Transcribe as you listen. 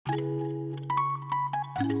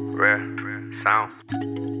Rare sound.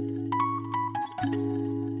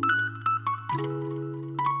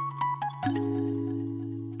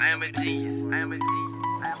 I am a genius. I am a genius.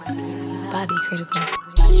 I am a genius. Bobby Critical.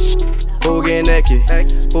 Who get naked?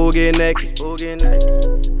 Who get naked? Who get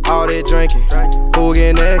naked? All that drinking. Who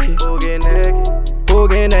get naked? Who get naked? Who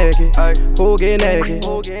get naked? Ay. Who get naked?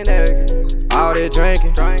 Who get naked? All that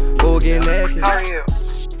drinking. Who get naked? How are you?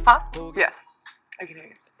 Huh? Yes. I can hear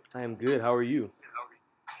you. I am good. How are you?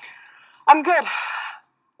 I'm good.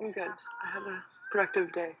 I'm good. I had a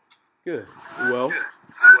productive day. Good. Well,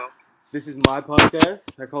 this is my podcast.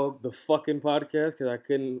 I call it the fucking podcast because I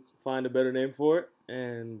couldn't find a better name for it.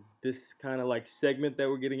 And this kind of like segment that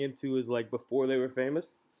we're getting into is like before they were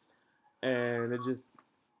famous. And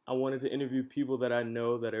I wanted to interview people that I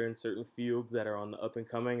know that are in certain fields that are on the up and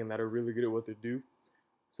coming and that are really good at what they do.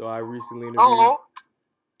 So I recently interviewed Oh,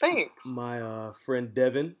 thanks. my friend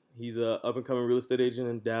Devin. He's a up and coming real estate agent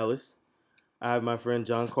in Dallas. I have my friend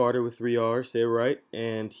John Carter with 3R's, say it right,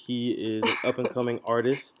 and he is an up and coming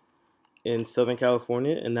artist in Southern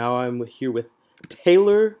California. And now I'm here with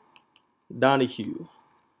Taylor Donahue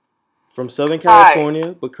from Southern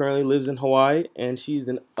California, but currently lives in Hawaii, and she's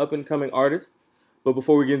an up and coming artist. But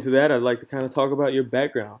before we get into that, I'd like to kind of talk about your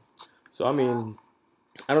background. So, I mean,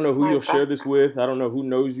 I don't know who you'll share this with. I don't know who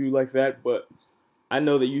knows you like that, but I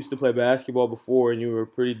know that you used to play basketball before, and you were a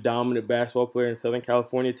pretty dominant basketball player in Southern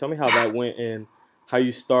California. Tell me how that went and how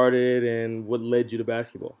you started and what led you to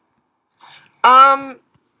basketball. I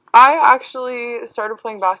actually started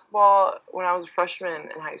playing basketball when I was a freshman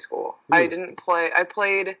in high school. Really? I didn't play. I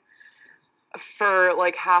played for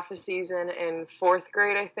like half a season in 4th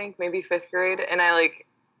grade, I think, maybe 5th grade, and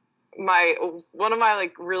one of my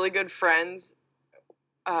like really good friends,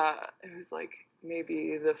 it was like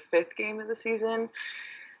maybe the 5th game of the season,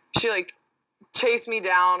 she like chased me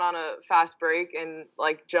down on a fast break and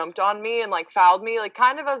like jumped on me and like fouled me, like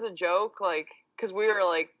kind of as a joke, like because we were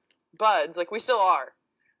like buds, like we still are,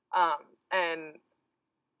 and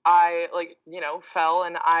I like fell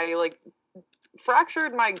and I like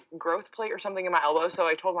fractured my growth plate or something in my elbow. So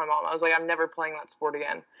I told my mom, I was like, I'm never playing that sport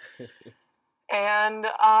again. And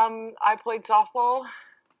I played softball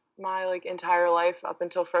my like entire life up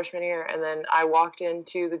until freshman year, and then I walked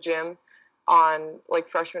into the gym on like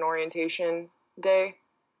freshman orientation day,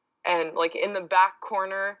 and like in the back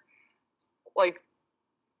corner, like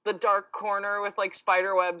the dark corner with like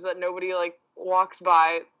spider webs that nobody like walks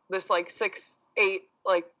by, this like 6'8",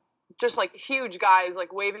 like just like huge guys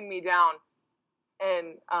like waving me down,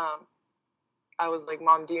 and I was like,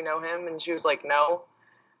 Mom, do you know him? And she was like, no.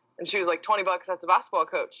 And she was like, $20, that's a basketball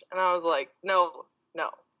coach. And I was like, no,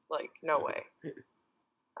 like, no way.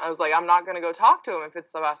 I was like, I'm not going to go talk to him if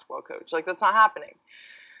it's the basketball coach. Like, that's not happening.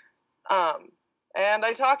 And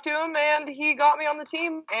I talked to him, and he got me on the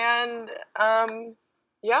team. And,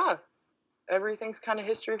 yeah, everything's kind of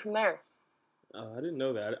history from there. I didn't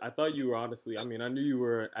know that. I thought you were honestly, I mean, I knew you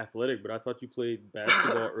were athletic, but I thought you played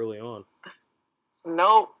basketball early on.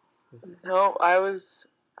 No, I was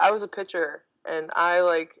a pitcher, and I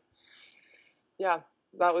like, yeah,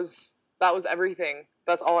 that was everything.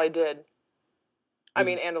 That's all I did. I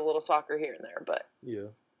mean, and a little soccer here and there, but. Yeah.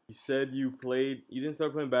 You said you didn't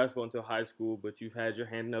start playing basketball until high school, but you've had your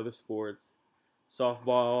hand in other sports.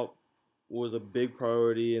 Softball was a big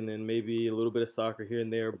priority, and then maybe a little bit of soccer here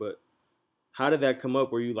and there, but how did that come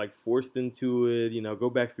up? Were you like forced into it? Go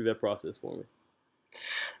back through that process for me.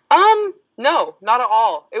 No, not at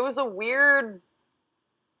all. It was weird.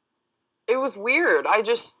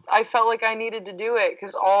 I felt like I needed to do it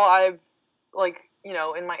because all I've, like, in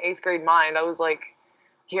my 8th grade mind, I was like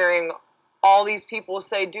hearing all these people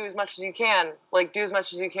say, do as much as you can, like, do as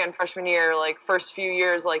much as you can freshman year, like, first few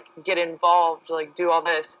years, like, get involved, like, do all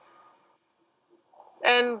this.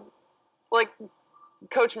 And, like,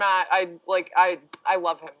 Coach Matt, I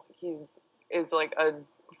love him. He is, like, a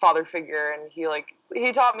father figure, and he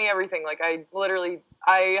taught me everything. Like, I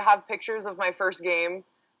have pictures of my first game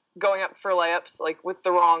going up for layups, like, with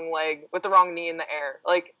the wrong knee in the air.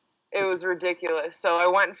 Like, it was ridiculous. So I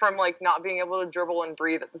went from, like, not being able to dribble and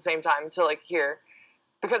breathe at the same time to, like, here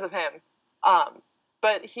because of him.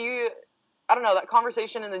 But I don't know, that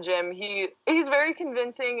conversation in the gym, he's very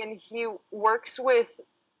convincing, and he works with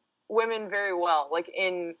women very well. Like,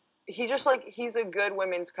 he's a good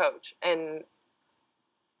women's coach, and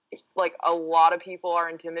like a lot of people are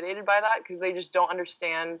intimidated by that because they just don't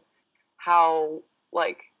understand how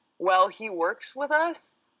like well he works with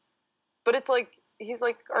us. But it's like he's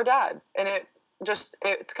like our dad, and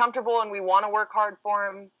it's comfortable, and we want to work hard for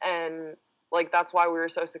him, and like that's why we were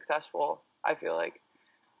so successful, I feel like.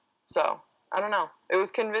 So I don't know. It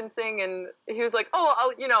was convincing, and he was like,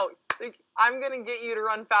 "Oh, like, I'm gonna get you to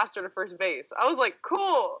run faster to first base." I was like,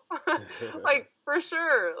 "Cool," like for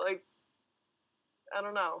sure. Like, I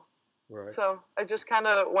don't know. Right. So I just kind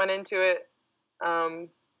of went into it,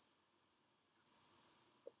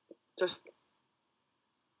 just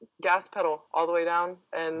gas pedal all the way down,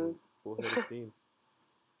 and Full head of steam.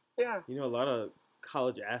 yeah. You know, a lot of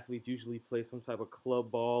college athletes usually play some type of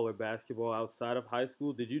club ball or basketball outside of high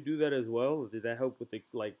school. Did you do that as well? Did that help with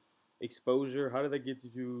like exposure? How did that get you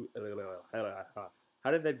to?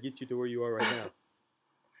 How did that get you to where you are right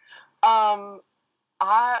now?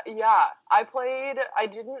 I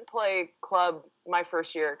didn't play club my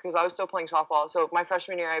first year because I was still playing softball. So my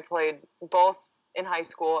freshman year, I played both in high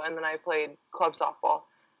school, and then I played club softball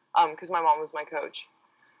because my mom was my coach.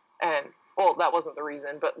 And, well, that wasn't the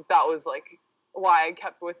reason, but that was, like, why I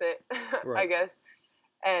kept with it, Right. I guess.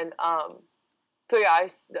 And so, yeah,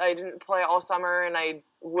 I didn't play all summer, and I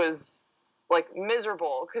was, like,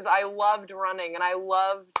 miserable because I loved running, and I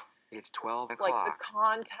loved, It's 12 like, o'clock. the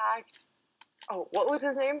contact. Oh, what was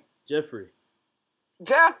his name? Jeffrey.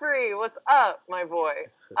 Jeffrey, what's up, my boy?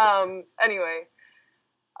 Anyway,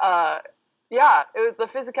 yeah, the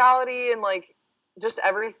physicality and, like, just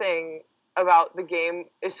everything about the game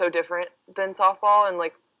is so different than softball and,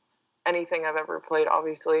 like, anything I've ever played,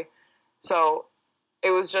 obviously. So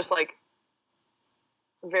it was just, like,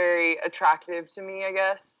 very attractive to me, I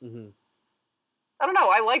guess. Mm-hmm. I don't know.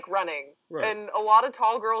 I like running. Right. And a lot of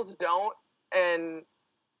tall girls don't, and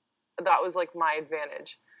that was, like, my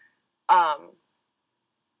advantage.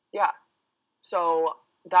 Yeah. So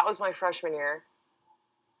that was my freshman year.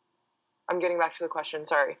 I'm getting back to the question.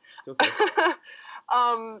 Sorry. Okay.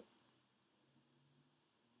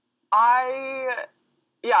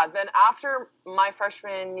 Then after my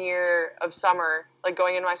freshman year of summer, like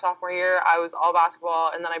going into my sophomore year, I was all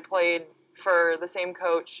basketball, and then I played for the same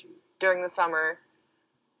coach during the summer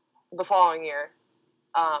the following year.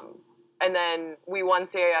 And then we won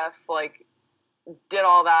CAF, like, did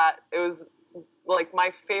all that. It was, like,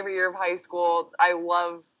 my favorite year of high school. I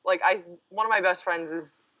love, like, one of my best friends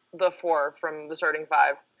is the 4 from the starting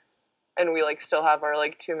 5, and we, like, still have our,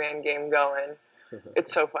 like, 2-man game going.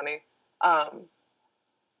 It's so funny.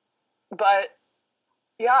 But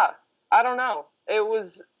yeah, I don't know.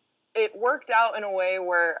 It worked out in a way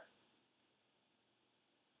where,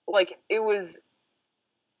 like, it was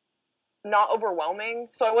not overwhelming,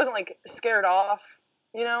 so I wasn't, like, scared off,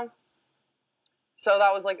 you know? So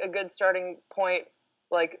that was, like, a good starting point,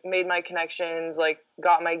 like, made my connections, like,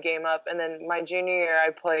 got my game up, and then my junior year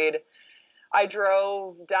I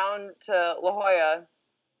drove down to La Jolla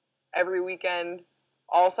every weekend,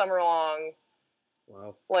 all summer long.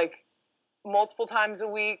 Wow. Like, multiple times a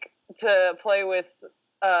week to play with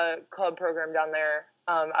a club program down there,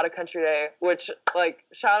 out of Country Day, which, like,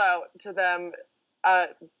 shout out to them,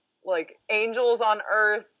 like, angels on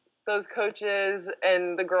earth, those coaches,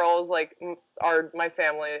 and the girls, like, are my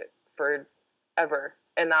family forever,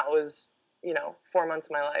 and that was, 4 months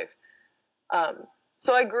of my life.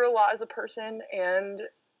 So I grew a lot as a person and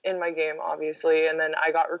in my game, obviously, and then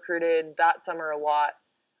I got recruited that summer a lot.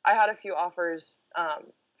 I had a few offers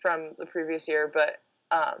from the previous year, but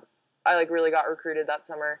I, like, really got recruited that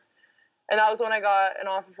summer. And that was when I got an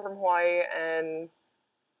offer from Hawaii, and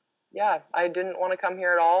yeah, I didn't want to come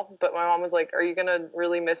here at all, but my mom was like, "Are you going to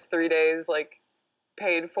really miss 3 days, like,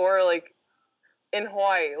 paid for, like, in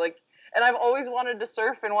Hawaii?" Like, and I've always wanted to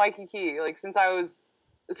surf in Waikiki, like, since I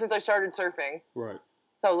started surfing. Right.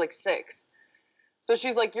 So I was, like, 6. So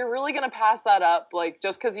she's like, "You're really going to pass that up, like,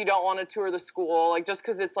 just because you don't want to tour the school, like, just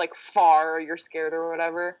because it's, like, far or you're scared or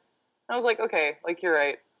whatever." And I was like, "Okay, like, you're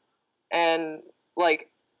right." And, like,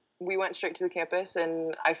 we went straight to the campus,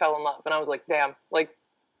 and I fell in love. And I was like, damn, like,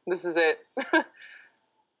 this is it.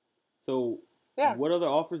 So, Yeah. What other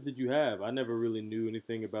offers did you have? I never really knew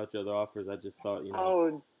anything about your other offers. I just thought,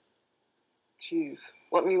 Oh, jeez.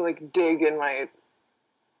 Let me, like, dig in my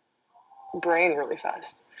brain really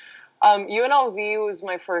fast. UNLV was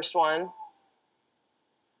my first one.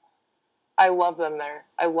 I love them there.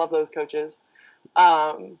 I love those coaches.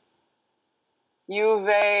 U of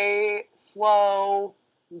A, SLO,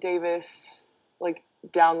 Davis, like,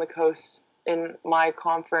 down the coast in my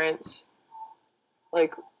conference,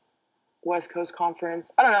 like, West Coast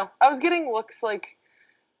Conference. I don't know. I was getting looks, like,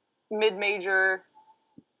 mid-major,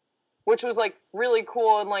 which was, like, really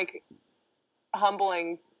cool and, like,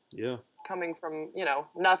 humbling. Yeah. Coming from,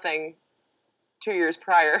 nothing 2 years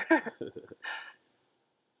prior. That's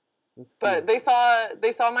cool. But they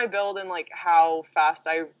saw my build and, like, how fast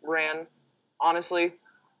I ran, honestly.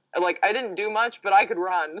 Like, I didn't do much, but I could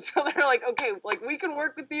run. So they're like, "Okay, like, we can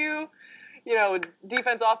work with you.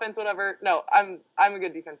 defense, offense, whatever. No, I'm a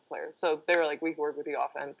good defensive player. So they were like, we can work with the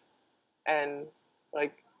offense, and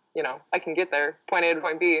like, I can get there, point A to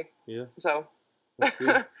point B. Yeah. So. That's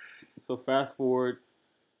good. So fast forward,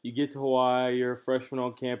 you get to Hawaii. You're a freshman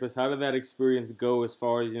on campus. How did that experience go as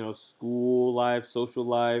far as school life, social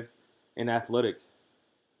life, and athletics?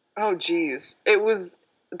 Oh geez, there was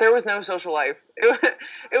no social life.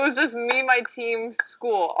 It was just me, my team,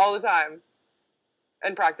 school all the time,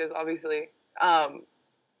 and practice, obviously. It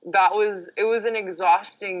was an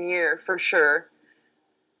exhausting year for sure,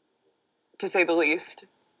 to say the least.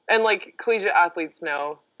 And like collegiate athletes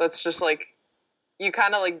know, that's just like, you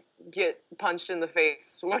kind of like get punched in the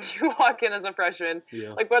face when you walk in as a freshman,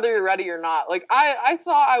 Yeah. like whether you're ready or not. Like I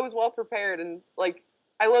thought I was well prepared, and like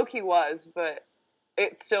I low-key was, but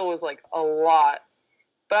it still was like a lot.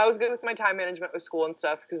 But I was good with my time management with school and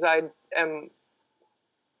stuff, because I am,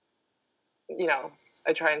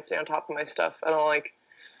 I try and stay on top of my stuff. I don't like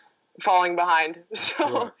falling behind. So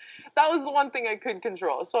Right. that was the one thing I could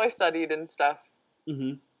control. So I studied and stuff.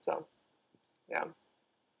 Mm-hmm. So, yeah.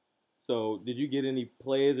 So did you get any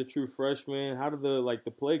play as a true freshman? How did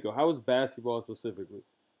the play go? How was basketball specifically?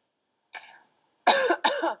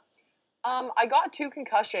 I got 2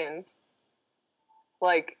 concussions,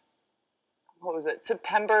 like, what was it,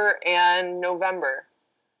 September and November.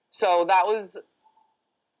 So that was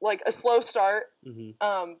like a slow start.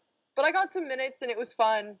 Mm-hmm. But I got some minutes and it was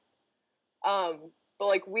fun. But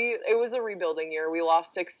like it was a rebuilding year. We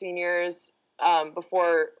lost 6 seniors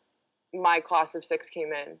before my class of 6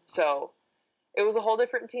 came in. So it was a whole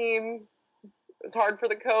different team. It was hard for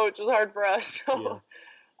the coach. It was hard for us. So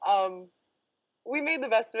we made the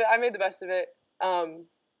best of it. I made the best of it.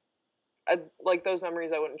 Like those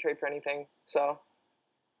memories I wouldn't trade for anything. So.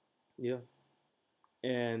 Yeah.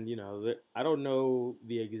 And I don't know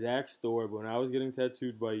the exact story, but when I was getting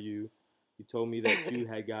tattooed by you, you told me that you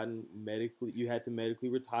had to medically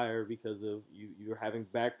retire because of you were having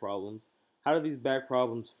back problems. How did these back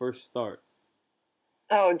problems first start?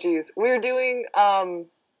 Oh geez, we were doing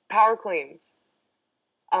power cleans.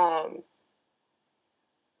 The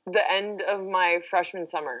end of my freshman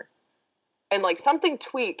summer, and like something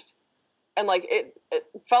tweaked, and like it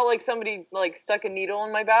felt like somebody like stuck a needle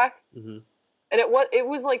in my back. Mm-hmm. And it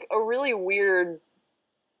was like a really weird,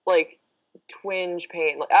 like, twinge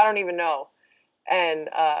pain. Like, I don't even know. And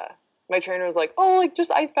my trainer was like, "Oh, like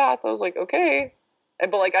just ice bath." I was like, "Okay."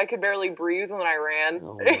 But like I could barely breathe when I ran.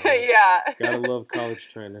 Oh, yeah. Gotta love college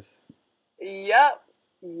trainers. Yep.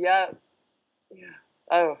 Yeah.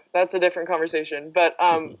 Oh, that's a different conversation. But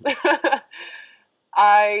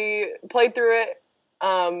I played through it.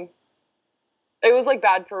 It was like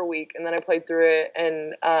bad for a week, and then I played through it,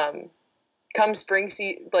 and come spring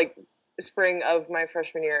of my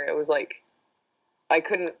freshman year, it was like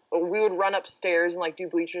we would run upstairs and like do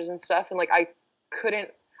bleachers and stuff, and like I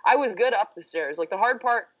was good up the stairs. Like the hard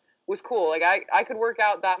part was cool. Like I could work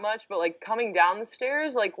out that much, but like coming down the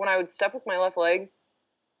stairs, like when I would step with my left leg,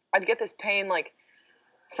 I'd get this pain like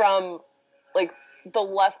from like the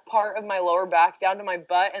left part of my lower back down to my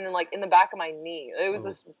butt, and then like in the back of my knee. It was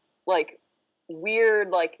this like weird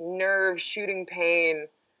like nerve shooting pain.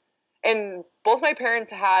 And both my parents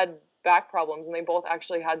had back problems, and they both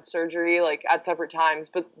actually had surgery like at separate times,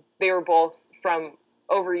 but they were both from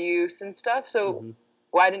overuse and stuff. So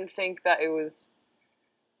I didn't think that it was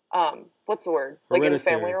what's the word? Like in the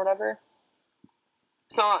family or whatever.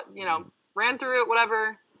 So, ran through it,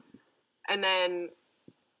 whatever. And then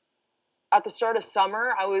at the start of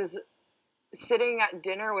summer, I was sitting at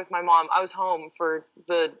dinner with my mom. I was home for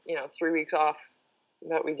the, 3 weeks off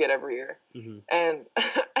that we get every year. Mm-hmm. And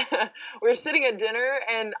we were sitting at dinner,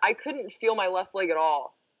 and I couldn't feel my left leg at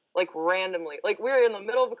all, like randomly. Like we were in the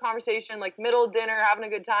middle of a conversation, like middle of dinner, having a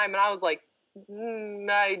good time, and I was like,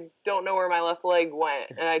 I don't know where my left leg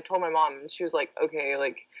went. And I told my mom, and she was like, okay,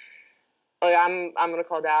 like I'm gonna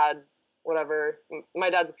call Dad, whatever. My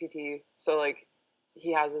dad's a PT, so like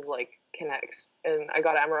he has his like connects, and I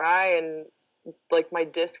got an MRI, and like my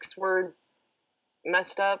discs were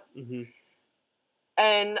messed up. Mm-hmm.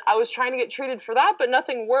 And I was trying to get treated for that, but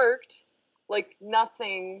nothing worked. Like,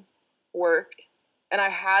 nothing worked. And I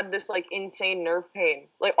had this, like, insane nerve pain,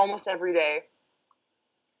 like, almost every day.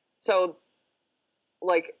 So,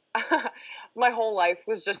 like, my whole life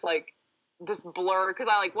was just, like, this blur. Because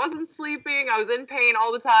I, like, wasn't sleeping. I was in pain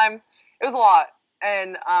all the time. It was a lot.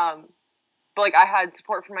 And, but, like, I had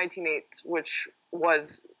support from my teammates, which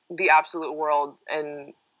was the absolute world.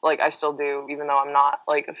 And, like, I still do, even though I'm not,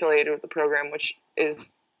 like, affiliated with the program, which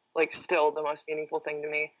is like still the most meaningful thing to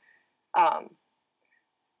me.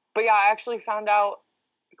 But yeah, I actually found out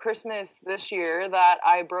Christmas this year that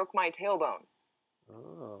I broke my tailbone.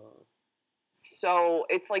 Oh. So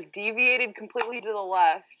it's like deviated completely to the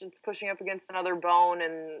left. It's pushing up against another bone,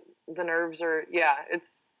 and the nerves are, yeah,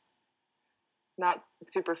 it's not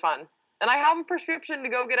super fun. And I have a prescription to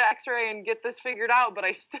go get an x-ray and get this figured out, but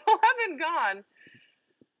I still haven't gone.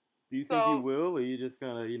 Do you think you will, or you just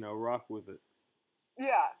gonna, rock with it?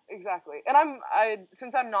 Yeah, exactly. And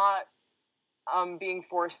since I'm not being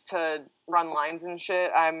forced to run lines and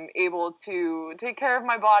shit, I'm able to take care of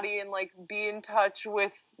my body and like be in touch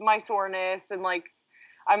with my soreness, and like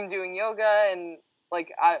I'm doing yoga, and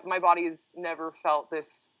like my body's never felt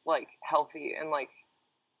this like healthy, and like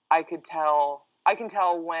I can tell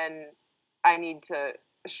when I need to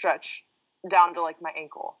stretch down to like my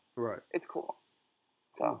ankle. Right. It's cool.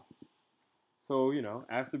 So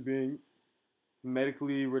after being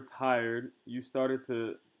medically retired, you started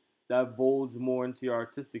to divulge more into your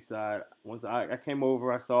artistic side. Once I came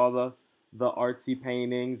over, I saw the artsy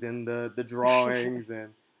paintings and the drawings.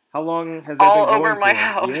 And how long has that all been going over my for?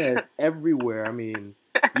 house. Yeah, it's everywhere. I mean,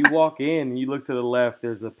 you walk in and you look to the left,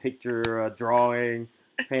 there's a picture, a drawing,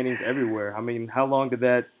 paintings everywhere. I mean, how long did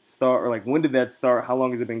that start, or like when did that start? How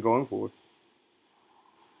long has it been going for?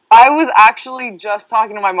 I was actually just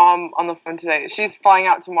talking to my mom on the phone today. She's flying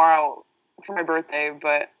out tomorrow for my birthday,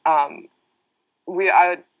 but I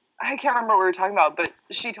can't remember what we were talking about, but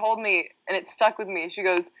she told me, and it stuck with me. She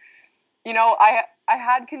goes, I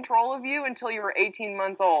had control of you until you were 18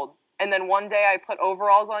 months old, and then one day I put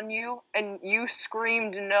overalls on you, and you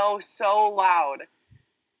screamed no so loud.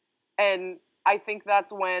 And I think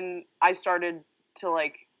that's when I started to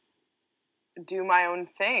like do my own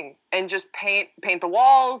thing and just paint the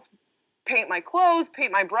walls, paint my clothes,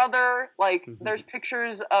 paint my brother. Like there's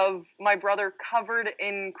pictures of my brother covered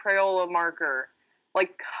in Crayola marker,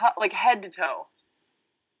 like head to toe,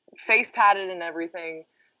 face tatted and everything.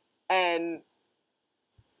 And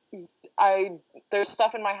there's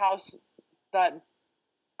stuff in my house that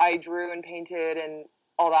I drew and painted and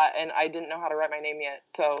all that, and I didn't know how to write my name yet.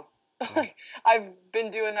 So I've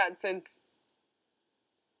been doing that since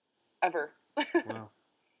ever. Wow.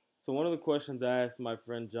 So one of the questions I asked my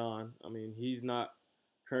friend John, I mean, he's not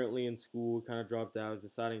currently in school, kind of dropped out, is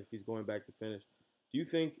deciding if he's going back to finish. Do you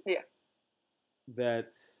think that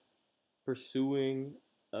pursuing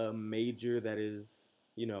a major that is,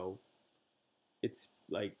 it's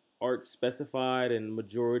like art specified and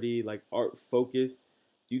majority like art focused,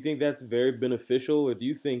 do you think that's very beneficial, or do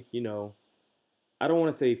you think, I don't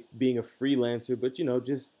want to say being a freelancer, but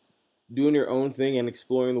just doing your own thing and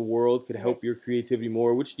exploring the world could help your creativity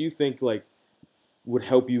more? Which do you think like would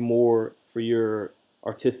help you more for your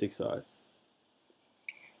artistic side?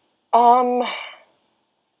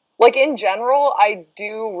 Like in general, I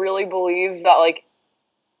do really believe that like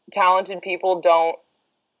talented people don't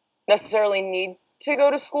necessarily need to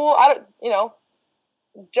go to school.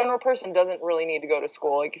 General person doesn't really need to go to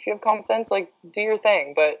school. Like if you have common sense, like do your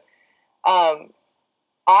thing. But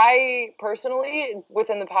I personally,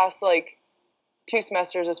 within the past like 2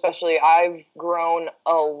 semesters especially, I've grown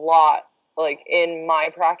a lot like in my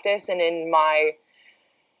practice and in my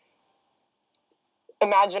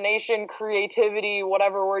imagination, creativity,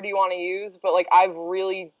 whatever word you want to use. But like I've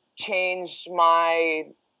really changed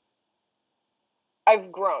I've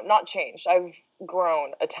grown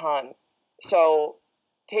a ton. So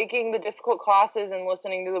taking the difficult classes and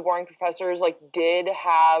listening to the boring professors like did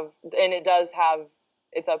have, and it does have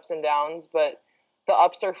its ups and downs, but the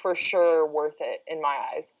ups are for sure worth it in my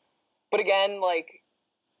eyes. But again, like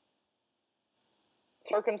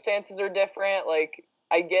circumstances are different. Like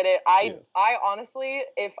I get it. I honestly,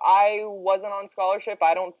 if I wasn't on scholarship,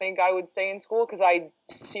 I don't think I would stay in school, because I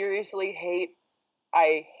seriously hate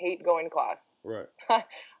going to class. Right.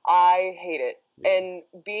 I hate it. Yeah. And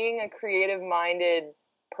being a creative minded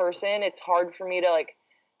person, it's hard for me to like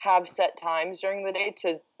have set times during the day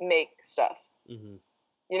to make stuff. Mm-hmm.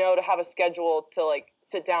 To have a schedule to like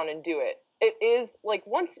sit down and do it. It is like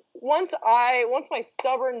once my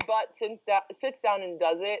stubborn butt sits down and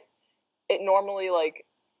does it, it normally like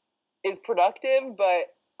is productive,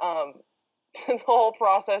 but the whole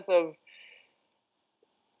process of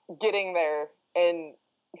getting there and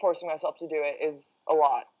forcing myself to do it is a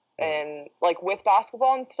lot. And like with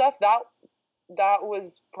basketball and stuff, that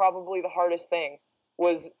was probably the hardest thing,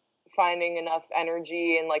 was finding enough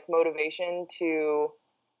energy and like motivation to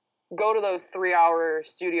go to those 3-hour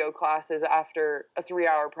studio classes after a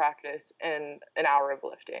 3-hour practice and an hour of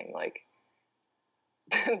lifting. Like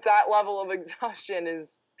that level of exhaustion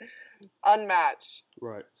is unmatched.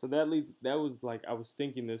 Right. So that was like, I was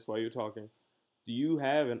thinking this while you're talking. Do you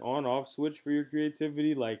have an on-off switch for your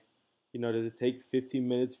creativity? Like, Does it take 15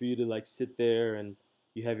 minutes for you to like sit there and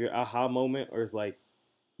you have your aha moment, or is like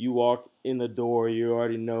you walk in the door, you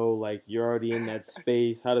already know, like you're already in that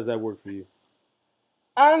space? How does that work for you?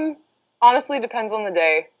 Um, Honestly, depends on the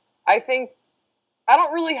day. I think I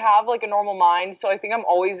don't really have like a normal mind, so I think I'm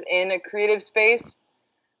always in a creative space,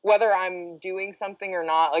 whether I'm doing something or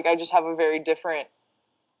not. Like I just have a very different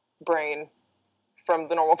brain from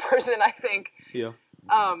the normal person, I think. Yeah.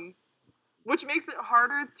 Um, which makes it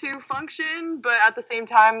harder to function, but at the same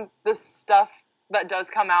time, the stuff that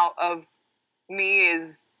does come out of me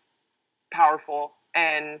is powerful,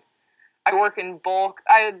 and I work in bulk.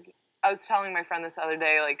 I was telling my friend this other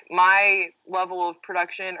day, like my level of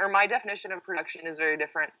production or my definition of production is very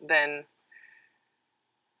different than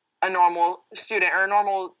a normal student or a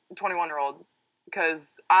normal 21-year-old,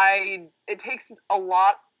 because it takes a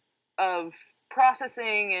lot of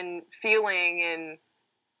processing and feeling and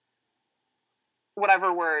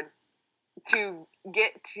whatever word to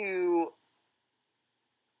get to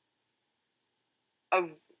a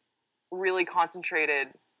really concentrated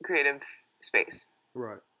creative space.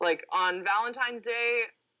 Right. Like on Valentine's Day,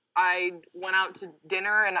 I went out to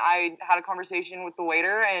dinner and I had a conversation with the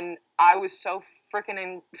waiter, and I was so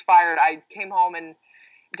freaking inspired. I came home and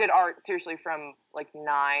did art seriously from like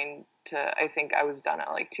 9 to I think I was done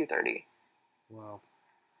at like 2:30. Wow.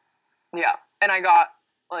 Yeah, and I got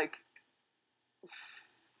like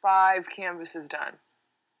 5 canvases done.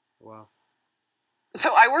 Wow.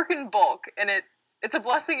 So I work in bulk, and it's a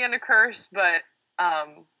blessing and a curse, but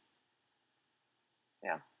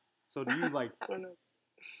yeah. So do you like I don't know.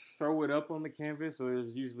 throw it up on the canvas, or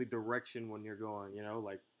is usually direction when you're going?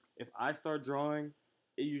 Like if I start drawing,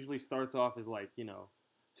 it usually starts off as like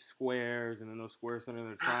squares, and then those squares turn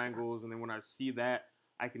into triangles, and then when I see that,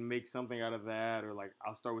 I can make something out of that, or like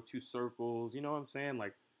I'll start with 2 circles. You know what I'm saying?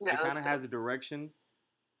 Like Yeah, it kind that's of dope. has a direction,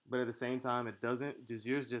 but at the same time, it doesn't. Does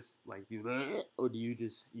yours just like or do you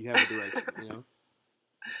have a direction?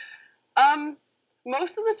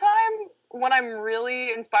 Most of the time when I'm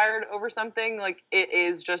really inspired over something, like it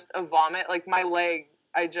is just a vomit. Like my leg,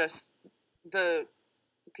 the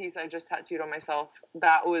piece I just tattooed on myself,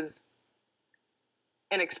 that was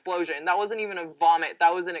an explosion. That wasn't even a vomit.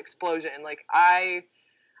 That was an explosion. Like I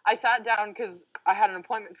sat down because I had an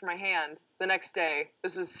appointment for my hand the next day.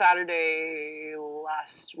 This was Saturday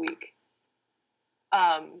last week.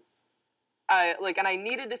 And I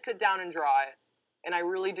needed to sit down and draw it, and I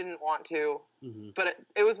really didn't want to. Mm-hmm. But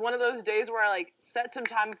it was one of those days where I like set some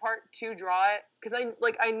time apart to draw it because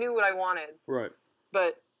I knew what I wanted. Right.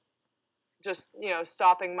 But just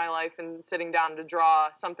stopping my life and sitting down to draw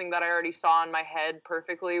something that I already saw in my head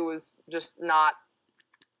perfectly was just not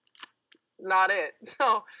it.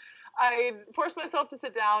 So I forced myself to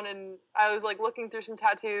sit down, and I was like looking through some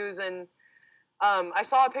tattoos, and I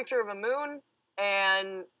saw a picture of a moon,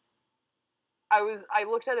 and I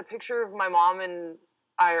looked at a picture of my mom and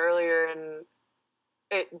I earlier, and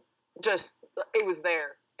it was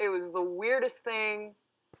there. It was the weirdest thing,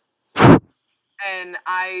 and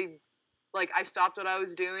I stopped what I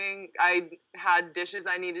was doing. I had dishes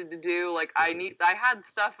I needed to do. Like I had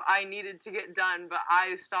stuff I needed to get done, but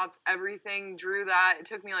I stopped everything, drew that. It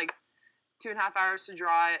took me like 2.5 hours to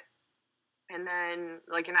draw it, and then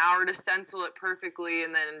like an hour to stencil it perfectly,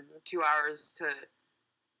 and then 2 hours to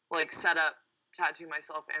like set up, tattoo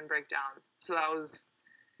myself, and break down. So that was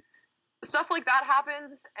stuff like that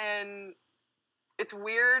happens, and it's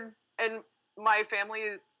weird. And my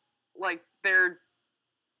family, like, they're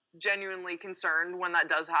genuinely concerned when that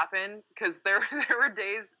does happen, because there were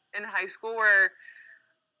days in high school where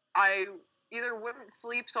I either wouldn't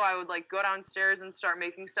sleep, so I would like go downstairs and start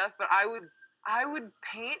making stuff, but I would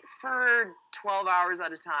paint for 12 hours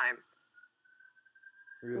at a time.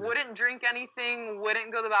 Really? Wouldn't drink anything,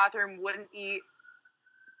 wouldn't go to the bathroom, wouldn't eat.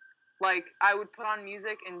 Like, I would put on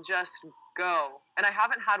music and just go. And I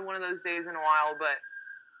haven't had one of those days in a while, but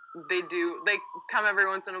they come every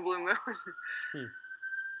once in a blue moon.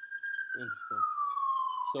 Interesting.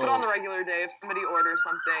 So, but on the regular day, if somebody orders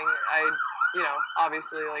something, I,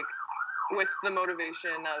 obviously, like, with the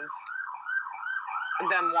motivation of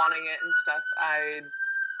them wanting it and stuff, I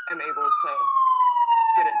am able to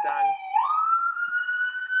get it done.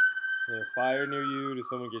 Is there a fire near you? Did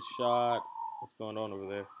someone get shot? What's going on over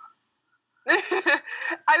there?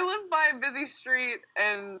 I live by a busy street,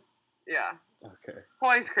 and yeah. Okay.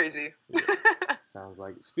 Hawaii's crazy. Yeah, sounds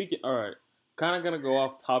like it. All right, kind of gonna go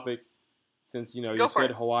off topic, since you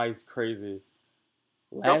said Hawaii's crazy.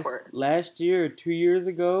 Go for it. Last year or 2 years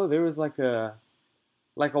ago, there was like a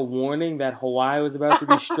warning that Hawaii was about to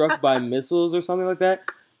be struck by missiles or something like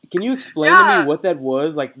that. Can you explain to me what that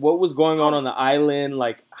was? Like, what was going on the island?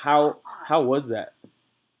 Like, how was that?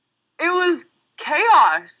 It was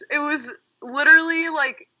chaos. It was literally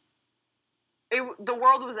like the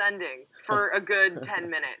world was ending for a good 10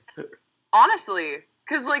 minutes. Honestly,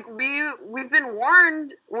 because like we've been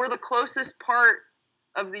warned we're the closest part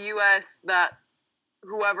of the U.S. that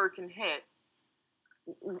whoever can hit,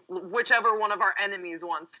 whichever one of our enemies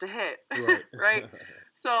wants to hit, right?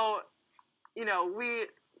 So, you know,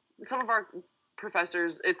 some of our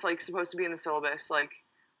professors, it's like supposed to be in the syllabus, like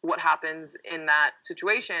what happens in that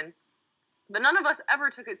situation, but none of us ever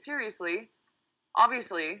took it seriously.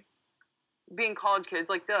 Obviously, being college kids,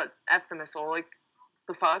 like the the missile, like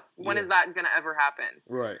the fuck, when is that gonna ever happen?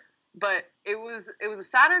 Right. But it was a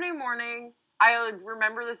Saturday morning. I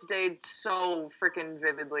remember this day so freaking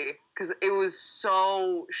vividly because it was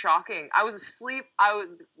so shocking. I was asleep.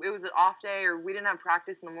 It was an off day, or we didn't have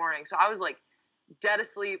practice in the morning, so I was like dead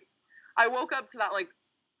asleep. I woke up to that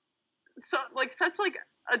such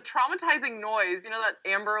a traumatizing noise. You know, that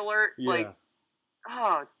Amber Alert? Yeah. Like,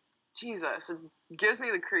 oh Jesus, it gives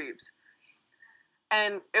me the creeps.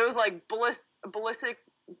 And it was like ballistic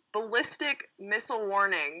missile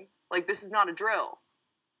warning. Like, this is not a drill.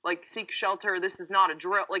 Like, seek shelter. This is not a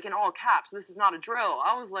drill. Like, in all caps, this is not a drill.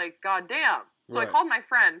 I was like, God damn. So I called my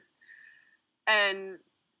friend, and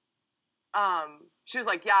she was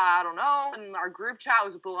like, yeah, I don't know. And our group chat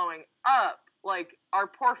was blowing up. Like, our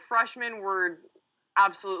poor freshmen were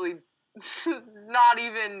absolutely not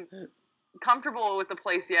even comfortable with the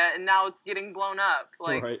place yet, and now it's getting blown up.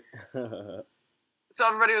 Like, right. So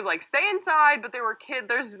everybody was like, stay inside, but there were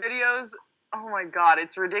there's videos. Oh my God,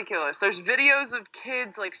 it's ridiculous. There's videos of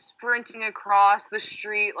kids like sprinting across the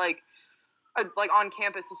street, like on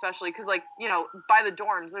campus, especially because, like, you know, by the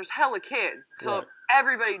dorms, there's hella kids. So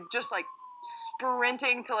everybody just like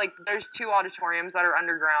sprinting to, like, there's 2 auditoriums that are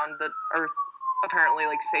underground that are apparently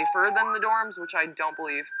like safer than the dorms, which I don't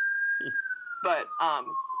believe. But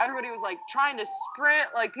everybody was like trying to sprint.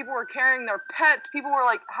 Like, people were carrying their pets. People were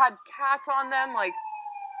like had cats on them, like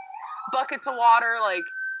buckets of water. Like,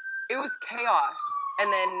 it was chaos.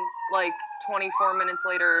 And then like 24 minutes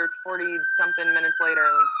later, 40 something minutes later,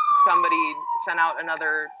 like, somebody sent out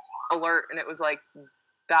another alert, and it was like,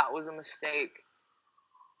 that was a mistake.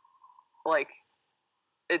 Like,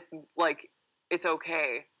 it's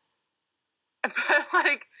okay. But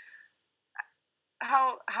like,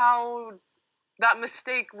 how that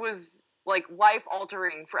mistake was like life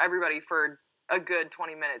altering for everybody for a good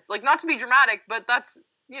 20 minutes. Like, not to be dramatic, but that's,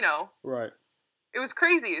 you know. Right. It was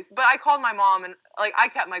crazy. But I called my mom, and like, I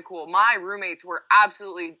kept my cool. My roommates were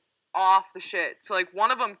absolutely off the shit. So like,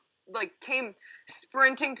 one of them like came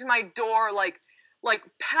sprinting to my door, like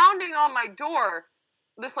pounding on my door.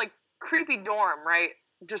 This like creepy dorm, right?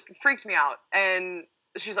 Just freaked me out. And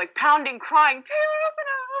she's like pounding, crying, Taylor, open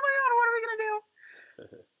up! Oh my God, what are we gonna do?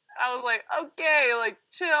 I was like, okay, like,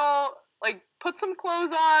 chill, like, put some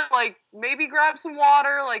clothes on, like, maybe grab some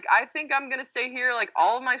water, like, I think I'm gonna stay here, like,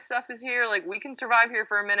 all of my stuff is here, like, we can survive here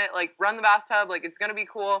for a minute, like, run the bathtub, like, it's gonna be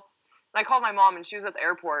cool. And I called my mom, and she was at the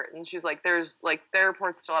airport, and she's like, the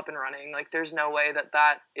airport's still up and running, like, there's no way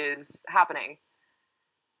that is happening.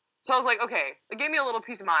 So I was like, okay, it gave me a little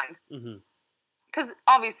peace of mind. Mm-hmm. Because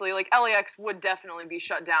obviously, like, LAX would definitely be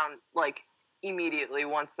shut down, like, immediately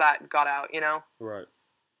once that got out, you know? Right.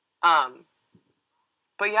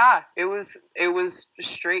 But yeah, it was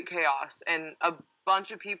straight chaos, and a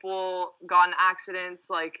bunch of people got in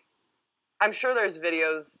accidents. Like, I'm sure there's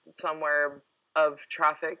videos somewhere of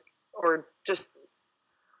traffic or just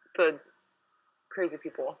the crazy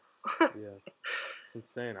people. Yeah. It's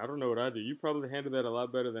insane. I don't know what I'd do. You probably handled that a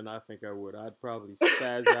lot better than I think I would. I'd probably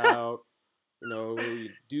spaz out, you know,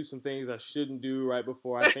 do some things I shouldn't do right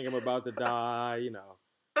before I think I'm about to die, you know.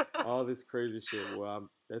 All this crazy shit. Well,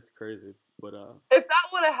 that's crazy. But if that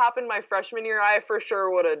would have happened my freshman year, I for sure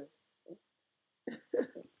would have.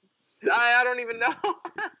 I don't even know.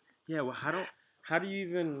 Yeah. Well, how do you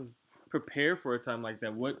even prepare for a time like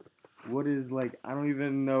that? What is, like, I don't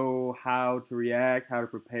even know how to react, how to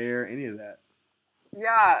prepare, any of that.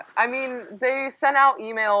 Yeah, I mean, they sent out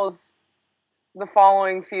emails the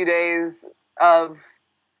following few days of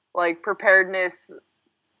like preparedness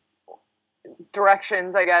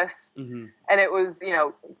directions, I guess. Mm-hmm. And it was, you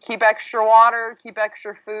know, keep extra water, keep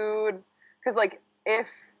extra food. Because, like, if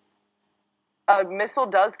a missile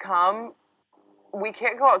does come, we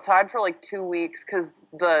can't go outside for, like, 2 weeks because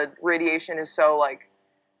the radiation is so, like,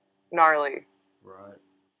 gnarly.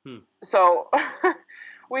 Right. So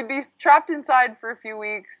we'd be trapped inside for a few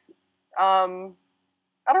weeks. I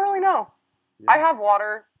don't really know. Yeah. I have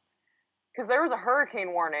water. because there was a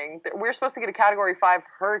hurricane warning. We were supposed to get a Category 5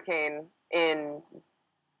 hurricane in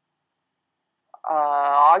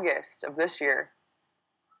August of this year,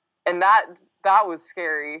 and that was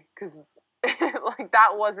scary because like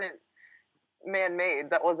that wasn't man-made.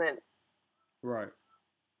 That wasn't Right.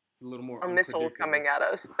 It's a little more a missile unpredictable. coming at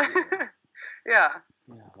us. Yeah. Yeah.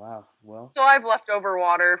 Yeah. Wow. Well. So I've leftover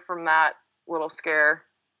water from that little scare.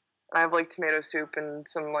 I have like tomato soup and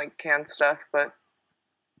some like canned stuff, but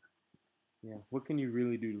Yeah. What can you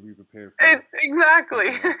really do to be prepared for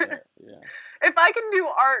exactly. something like that? Yeah. If I can do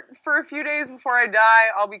art for a few days before I die,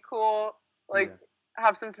 I'll be cool. Like Yeah.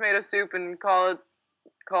 have some tomato soup and call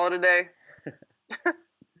it a day.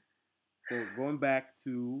 So going back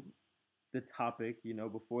to the topic, you know,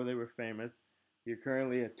 before they were famous, you're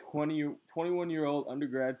currently a 21-year-old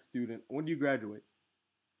undergrad student. When do you graduate?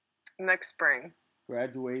 Next spring.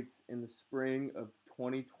 Graduates in the spring of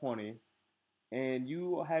 2020, and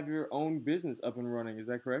you have your own business up and running. Is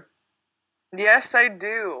that correct? Yes, I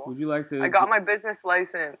do. Would you like to? I got my business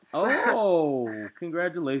license. Oh,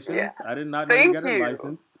 congratulations! Yeah. I did not know you Thank got a you.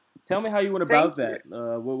 license. Tell me how you went about Thank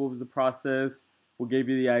that. What was the process? What gave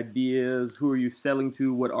you the ideas? Who are you selling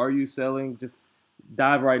to? What are you selling? Just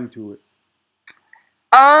dive right into it.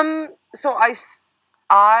 So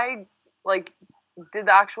I like did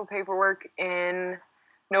the actual paperwork in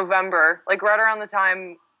November, like right around the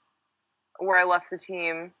time where I left the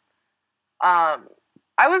team. I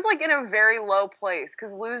was like in a very low place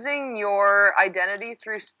because losing your identity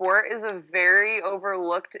through sport is a very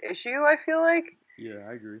overlooked issue, I feel like. Yeah,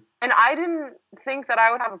 I agree. And I didn't think that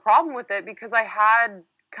I would have a problem with it because I had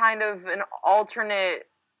kind of an alternate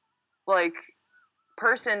like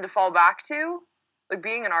person to fall back to, like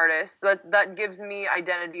being an artist. That gives me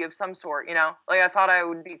identity of some sort, you know? Like I thought I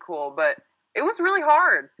would be cool, but it was really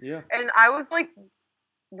hard. Yeah. And I was like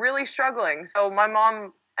really struggling. So my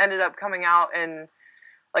mom ended up coming out and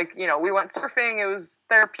like, you know, we went surfing. It was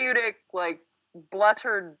therapeutic, like bless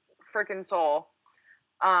her freaking soul.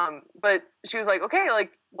 But she was like, okay,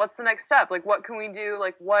 like, what's the next step? Like, what can we do?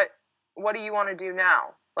 Like, what do you want to do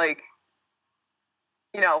now? Like,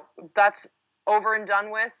 you know, that's over and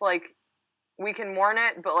done with. Like, we can mourn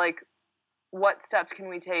it, but like, what steps can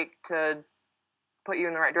we take to put you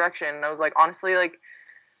in the right direction? And I was like, honestly, like,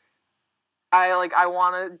 I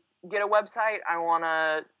want to get a website. I want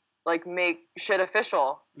to like make shit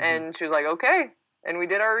official. Mm-hmm. And she was like, okay. And we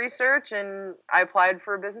did our research and I applied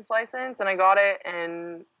for a business license and I got it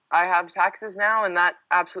and I have taxes now and that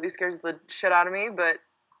absolutely scares the shit out of me, but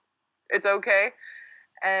it's okay.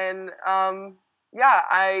 And yeah,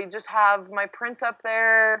 I just have my prints up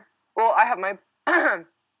there. Well, I have my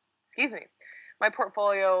excuse me, my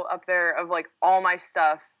portfolio up there of like all my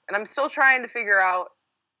stuff. And I'm still trying to figure out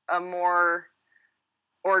a more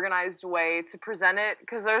organized way to present it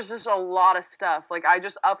because there's just a lot of stuff. Like I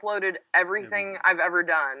just uploaded everything I've ever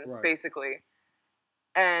done, Right. basically.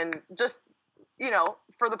 And just, you know,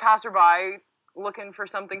 for the passerby looking for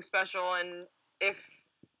something special, and if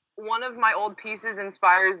one of my old pieces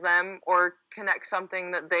inspires them or connects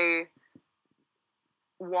something that they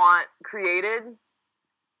want created,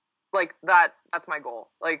 like that's my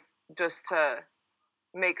goal. Like just to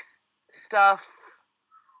make stuff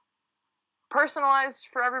personalized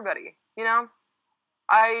for everybody, you know?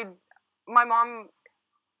 My mom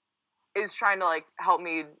is trying to like help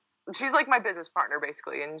me. She's like my business partner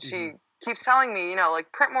basically, and she keeps telling me, you know,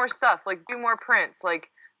 like print more stuff, like do more prints, like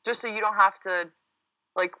just so you don't have to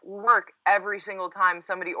like work every single time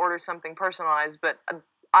somebody orders something personalized. But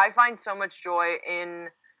I find so much joy in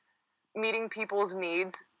meeting people's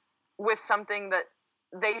needs with something that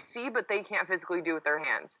they see but they can't physically do with their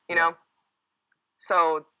hands, you know?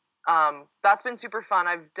 So that's been super fun.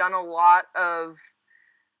 I've done a lot of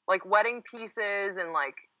like wedding pieces and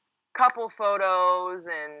like couple photos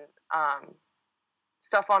and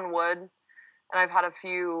stuff on wood. And I've had a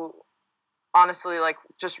few, honestly, like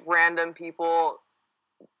just random people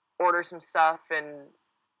order some stuff and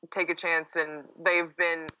take a chance, and they've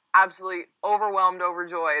been absolutely overwhelmed,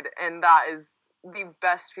 overjoyed, and that is the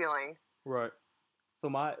best feeling. Right. So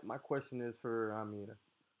my question is for, I mean,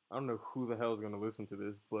 I don't know who the hell is going to listen to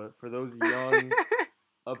this, but for those young,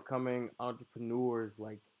 upcoming entrepreneurs,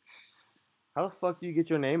 like, how the fuck do you get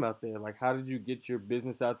your name out there? Like, how did you get your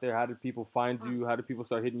business out there? How did people find you? How did people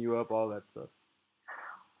start hitting you up? All that stuff.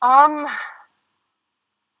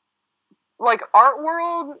 Like art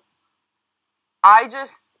world, I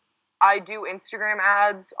do Instagram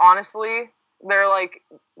ads, honestly. They're like,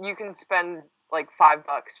 you can spend like $5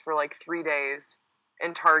 for like 3 days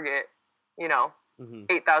and target, you know,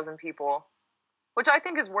 8,000 people, which I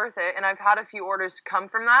think is worth it. And I've had a few orders come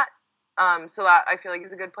from that. So that I feel like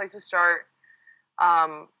is a good place to start.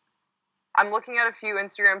 Um, I'm looking at a few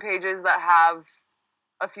Instagram pages that have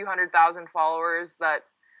a few 100,000 followers that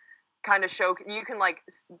kind of show you can like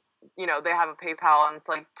they have a PayPal and it's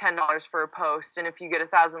like $10 for a post, and if you get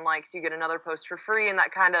 1,000 likes, you get another post for free, and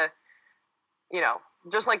that kind of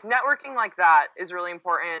just like networking like that is really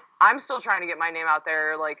important. I'm still trying to get my name out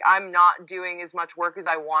there. Like I'm not doing as much work as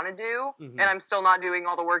I want to do, and I'm still not doing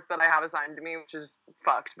all the work that I have assigned to me, which is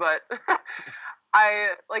fucked. But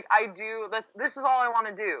I do this is all I want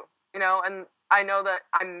to do, and I know that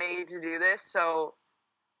I'm made to do this, so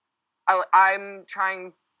I'm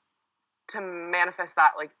trying to manifest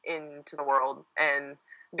that like into the world and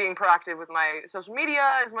being proactive with my social media.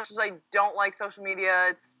 As much as I don't like social media,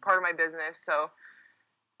 it's part of my business, so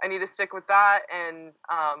I need to stick with that. And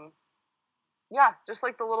just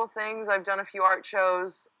like the little things. I've done a few art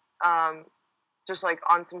shows, just like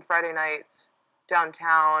on some Friday nights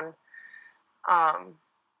downtown. I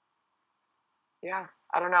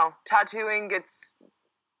don't know. Tattooing gets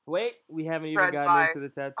Wait, we haven't even spread gotten by. into the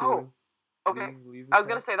tattooing. Oh, okay. Leave I was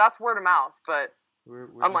gonna say that's word of mouth, but we're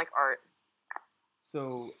unlike art.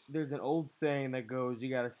 So there's an old saying that goes, "You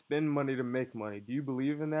gotta spend money to make money." Do you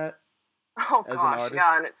believe in that? Oh As an gosh, artist?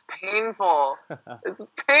 yeah, and it's painful. It's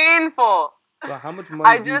painful. So how much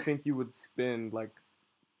money do you just- think you would spend, like,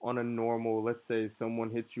 on a normal? Let's say someone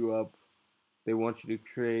hits you up, they want you to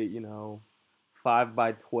create,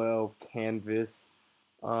 5x12 canvas,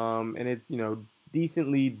 and it's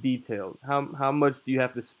decently detailed. How much do you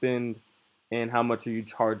have to spend, and how much are you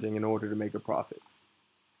charging in order to make a profit?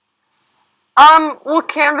 Well,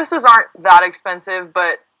 canvases aren't that expensive,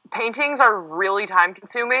 but paintings are really time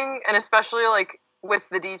consuming, and especially like with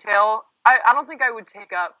the detail. I don't think I would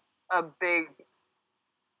take up a big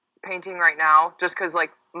painting right now, just because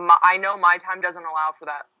like I know my time doesn't allow for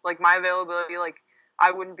that. Like my availability, like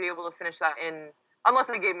I wouldn't be able to finish that unless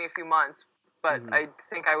they gave me a few months. But I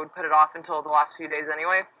think I would put it off until the last few days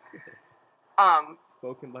anyway.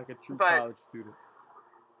 Spoken like a true but- college student.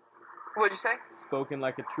 What'd you say? Spoken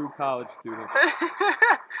like a true college student.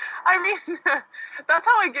 I mean, that's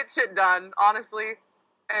how I get shit done, honestly.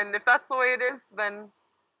 And if that's the way it is, then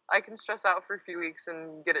I can stress out for a few weeks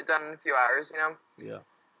and get it done in a few hours, Yeah.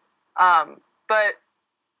 But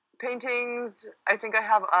paintings, I think I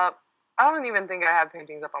have up. I don't even think I have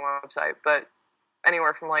paintings up on my website, but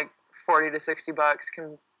anywhere from like $40 to $60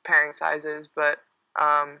 comparing sizes. But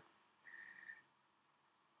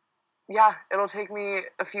it'll take me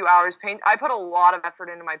a few hours. I put a lot of effort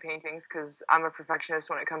into my paintings because I'm a perfectionist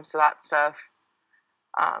when it comes to that stuff.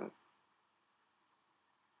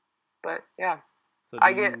 But yeah, So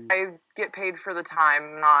I get paid for the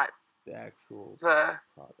time, not the actual the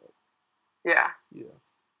product. Yeah. Yeah.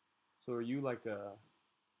 So are you like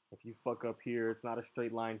if you fuck up here, it's not a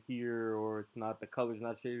straight line here, or it's not, the color's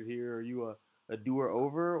not shaded here, are you a doer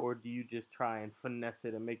over, or do you just try and finesse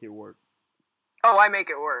it and make it work? Oh, I make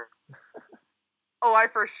it work. Oh, I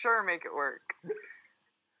for sure make it work.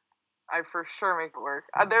 I for sure make it work.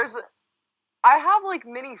 I have like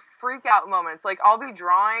mini freak out moments. Like I'll be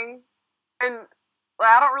drawing and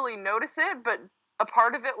I don't really notice it, but a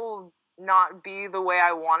part of it will not be the way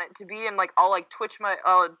I want it to be, and like I'll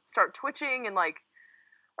start twitching, and like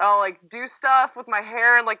I'll like do stuff with my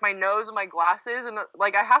hair and like my nose and my glasses, and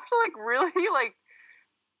like I have to like really like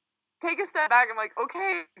take a step back. I'm like,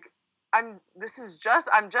 okay, I'm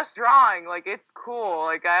just drawing. Like it's cool.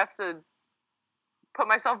 Like I have to put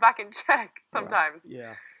myself back in check sometimes. Right.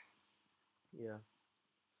 Yeah. Yeah.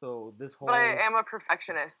 So this whole. But I am a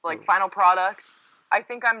perfectionist. Like final product, I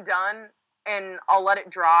think I'm done, and I'll let it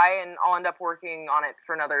dry, and I'll end up working on it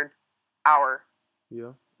for another hour.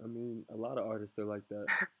 Yeah, I mean, a lot of artists are like that.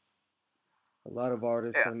 A lot of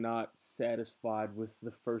artists are not satisfied with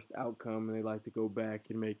the first outcome, and they like to go back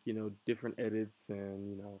and make, different edits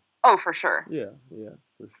and, Oh, for sure. Yeah,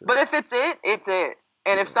 for sure. But if it's it, it's it.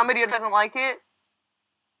 And if somebody doesn't like it,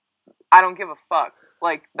 I don't give a fuck.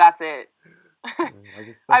 Like, that's it.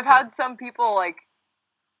 I've had some people, like,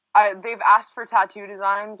 they've asked for tattoo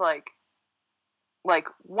designs, like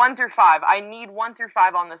 1 through 5. I need 1 through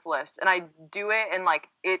 5 on this list. And I do it, and, like,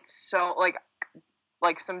 it's so,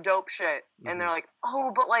 like some dope shit. And they're like,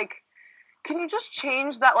 oh, but, like, can you just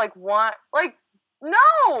change that, like, one? Like,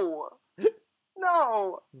 no!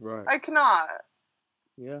 No. Right. I cannot.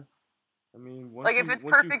 Yeah. I mean, if it's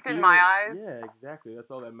perfect in my eyes. Yeah, exactly. That's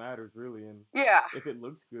all that matters, really. And if it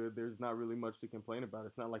looks good, there's not really much to complain about.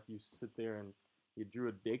 It's not like you sit there and you drew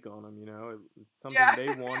a dick on them, It's something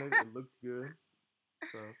they wanted. It looks good.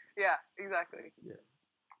 So. Yeah, exactly. Yeah.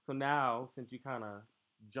 So now, since you kind of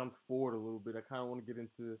jumped forward a little bit, I kind of want to get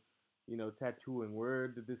into tattooing. Where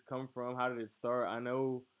did this come from? How did it start? I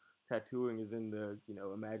know tattooing is in the,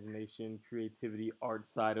 imagination, creativity, art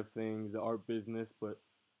side of things, the art business, but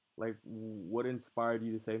like, what inspired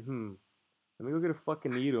you to say, let me go get a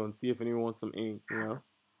fucking needle and see if anyone wants some ink?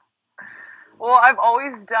 Well, I've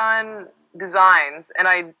always done designs, and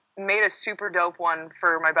I made a super dope one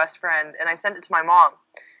for my best friend, and I sent it to my mom,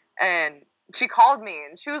 and she called me,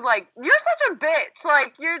 and she was like, "You're such a bitch!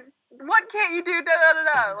 Like, what can't you do? Da da da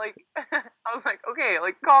da!" Like, I was like, "Okay,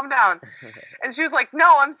 like, calm down." And she was like,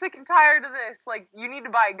 "No, I'm sick and tired of this. Like, you need to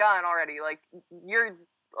buy a gun already. Like, you're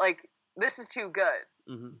like, this is too good."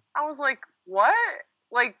 Mm-hmm. I was like, "What?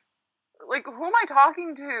 Like, who am I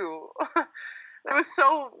talking to?" It was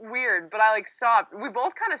so weird, but I like stopped. We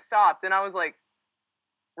both kind of stopped, and I was like,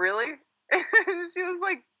 "Really?" And she was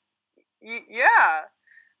like, "Yeah."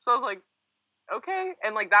 So I was like, "Okay."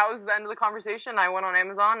 And like that was the end of the conversation. I went on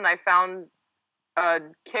Amazon and I found a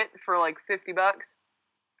kit for like $50,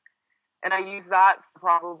 and I used that for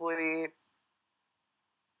probably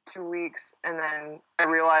 2 weeks, and then I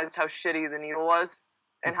realized how shitty the needle was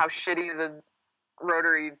and how shitty the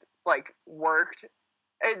rotary like worked.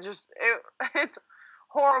 It's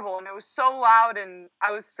horrible, and it was so loud, and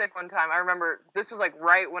I was sick one time. I remember this was like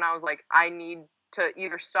right when I was like, I need to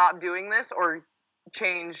either stop doing this or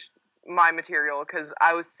change my material because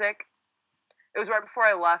I was sick. It was right before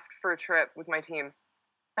I left for a trip with my team,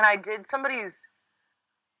 and I did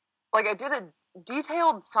I did a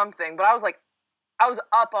detailed something, but I was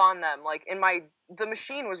up on them, like the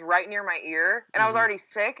machine was right near my ear, and I was already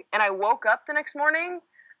sick, and I woke up the next morning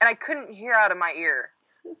and I couldn't hear out of my ear.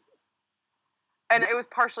 And it was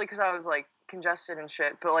partially because I was like congested and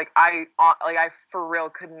shit, but I for real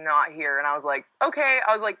could not hear, and I was like, okay,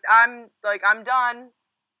 I'm done.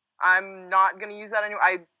 I'm not gonna use that anymore.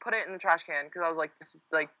 I put it in the trash can because I was like, this is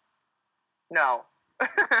like, no.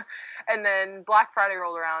 And then Black Friday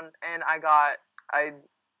rolled around, and I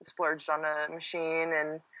splurged on a machine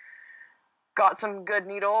and got some good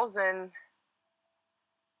needles, and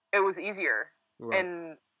it was easier, Right.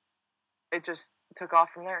 and it just took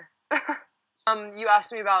off from there. You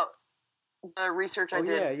asked me about the research I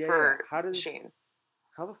did for machine.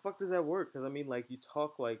 How the fuck does that work? Because I mean, like, you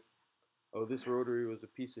talk like, oh, this rotary was a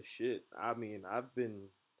piece of shit. I mean,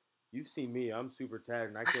 you've seen me. I'm super tatted,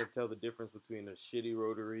 and I can't tell the difference between a shitty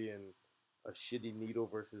rotary and a shitty needle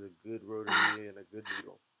versus a good rotary and a good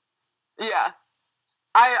needle. Yeah.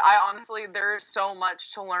 I honestly, there's so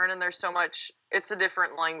much to learn, and it's a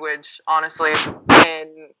different language, honestly,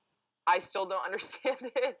 and I still don't understand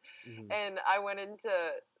it. Mm-hmm. And I went into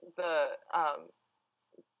the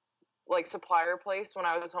supplier place when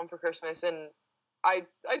I was home for Christmas, and I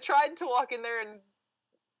tried to walk in there, and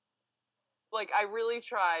I really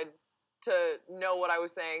tried to know what I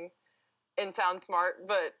was saying and sound smart,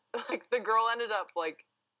 but the girl ended up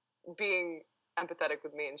being empathetic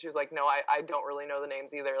with me, and she was like, "No, I don't really know the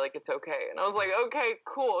names either, it's okay." And I was like, "Okay,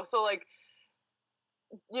 cool." So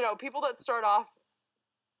people that start off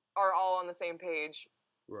are all on the same page,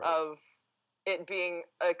 right, of it being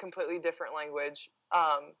a completely different language.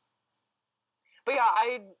 But yeah,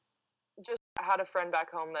 I just had a friend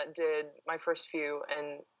back home that did my first few,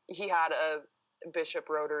 and he had a Bishop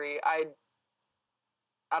rotary. I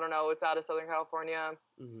don't know, it's out of Southern California.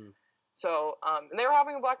 Mm-hmm. So, and they were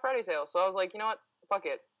having a Black Friday sale, so I was like, you know what, fuck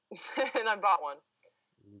it. And I bought one.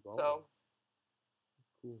 So.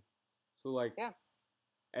 That's cool. So, yeah.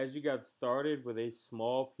 As you got started, were they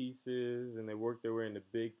small pieces and they worked their way into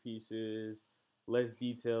big pieces, less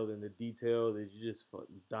detailed than the detail? Did you just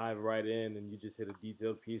dive right in and you just hit a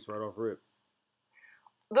detailed piece right off rip?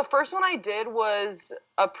 The first one I did was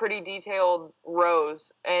a pretty detailed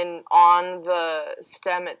rose, and on the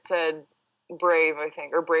stem it said brave, I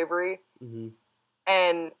think, or bravery. Mm-hmm.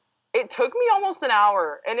 And it took me almost an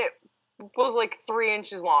hour, and it was 3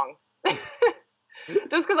 inches long.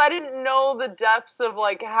 Just because I didn't know the depths of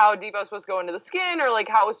how deep I was supposed to go into the skin, or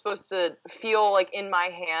how it was supposed to feel in my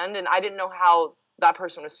hand, and I didn't know how that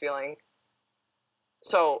person was feeling.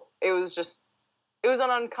 So it was an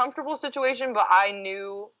uncomfortable situation, but I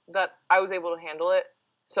knew that I was able to handle it.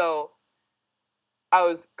 So I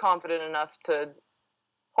was confident enough to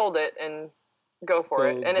hold it and go for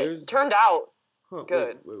it. And it turned out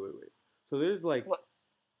good. Wait. So there's what?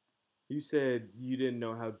 You said you didn't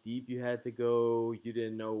know how deep you had to go. You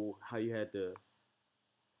didn't know how you had to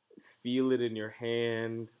feel it in your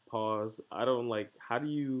hand. Pause.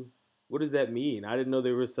 What does that mean? I didn't know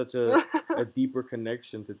there was such a deeper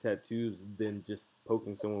connection to tattoos than just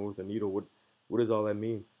poking someone with a needle. What does all that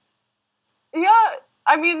mean? Yeah,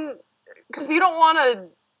 I mean, because you don't want to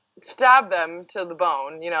stab them to the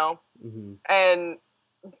bone, Mm-hmm. And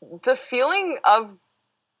the feeling of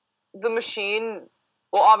the machine,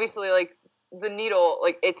 well, obviously, like, the needle,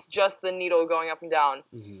 like, it's just the needle going up and down.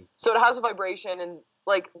 Mm-hmm. So it has a vibration, and,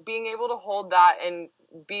 like, being able to hold that and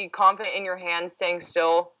be confident in your hand staying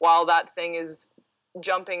still while that thing is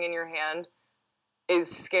jumping in your hand is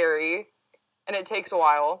scary, and it takes a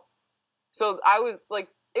while. So I was, like,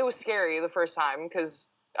 it was scary the first time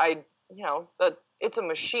because that it's a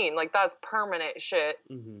machine. Like, that's permanent shit.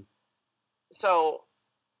 Mm-hmm. So,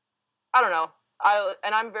 I don't know.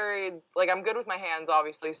 I'm very, like, I'm good with my hands,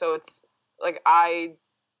 obviously, so it's, like, I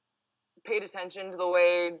paid attention to the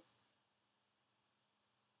way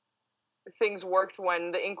things worked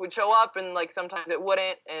when the ink would show up, and, like, sometimes it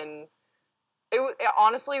wouldn't, and it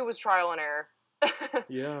honestly was trial and error.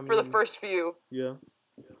 Yeah, I for the mean, first few. Yeah.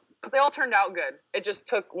 But they all turned out good. It just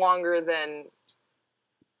took longer than,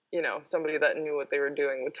 somebody that knew what they were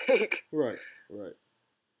doing would take. Right.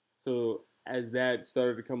 So as that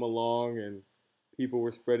started to come along and people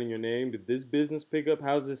were spreading your name, did this business pick up?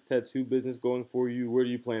 How's this tattoo business going for you? Where do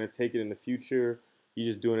you plan to take it in the future? You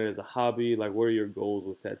just doing it as a hobby? Like, what are your goals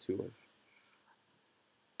with tattooing?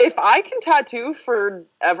 If I can tattoo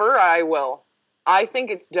forever, I will. I think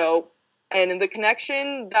it's dope. And the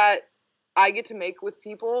connection that I get to make with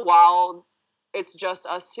people while it's just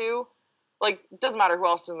us two, like, it doesn't matter who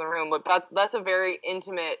else is in the room, but that's a very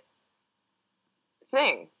intimate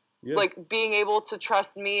thing. Yeah. Like, being able to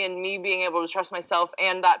trust me and me being able to trust myself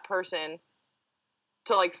and that person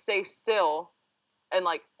to, like, stay still and,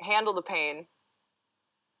 like, handle the pain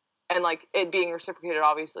and, like, it being reciprocated,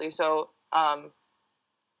 obviously. So,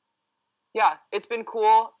 yeah, it's been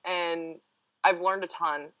cool, and I've learned a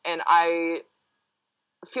ton, and I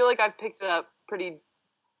feel like I've picked it up pretty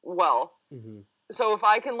well. Mm-hmm. So if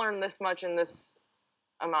I can learn this much in this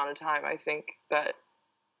amount of time, I think that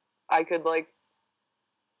I could, like,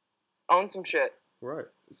 own some shit. Right.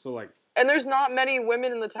 So, like... And there's not many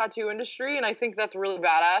women in the tattoo industry, and I think that's really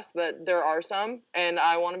badass that there are some, and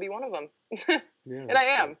I want to be one of them. Yeah, and I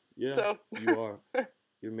am. Cool. Yeah, so. You are.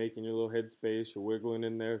 You're making your little headspace, you're wiggling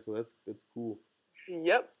in there, so that's cool.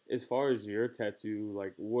 Yep. As far as your tattoo,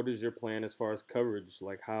 like, what is your plan as far as coverage?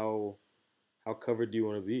 Like, how covered do you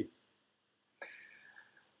want to be?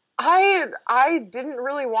 I didn't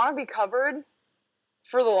really want to be covered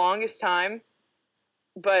for the longest time,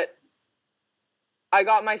 but I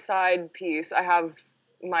got my side piece. I have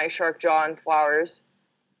my shark jaw and flowers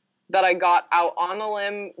that I got out on a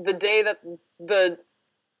limb the day that the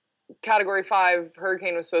Category 5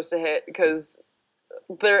 hurricane was supposed to hit, because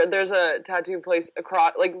there's a tattoo place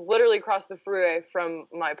across, like, literally across the freeway from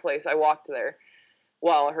my place. I walked there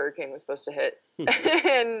while a hurricane was supposed to hit.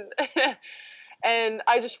 and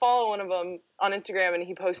I just follow one of them on Instagram, and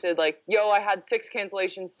he posted, like, yo, I had 6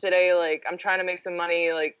 cancellations today. Like, I'm trying to make some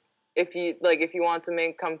money. Like, if you want some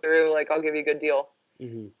ink, come through. Like, I'll give you a good deal.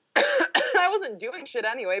 Mm-hmm. I wasn't doing shit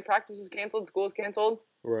anyway. Practice was canceled. School was canceled.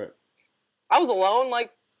 Right. I was alone.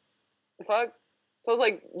 Like, the fuck? So I was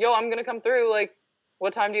like, yo, I'm going to come through. Like,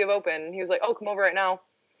 what time do you have open? And he was like, oh, come over right now.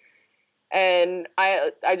 And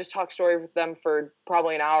I just talked story with them for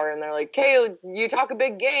probably an hour, and they're like, okay, you talk a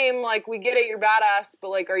big game, like, we get it, you're badass, but,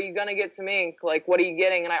 like, are you gonna get some ink? Like, what are you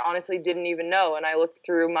getting? And I honestly didn't even know. And I looked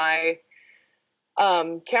through my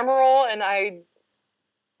camera roll, and I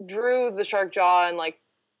drew the shark jaw and, like,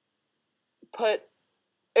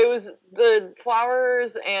 it was the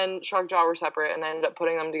flowers and shark jaw were separate, and I ended up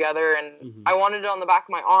putting them together, and Mm-hmm. I wanted it on the back of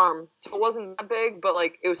my arm, so it wasn't that big, but,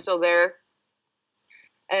 like, it was still there.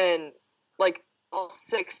 And, like, all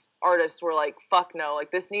 6 artists were like, fuck no,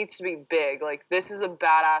 like, this needs to be big, like, this is a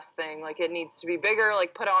badass thing, like, it needs to be bigger,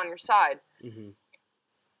 like, put it on your side. Mm-hmm.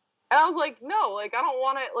 And I was like, no, like, I don't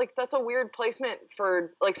want it, like, that's a weird placement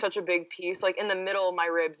for, like, such a big piece, like, in the middle of my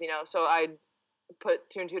ribs, so I put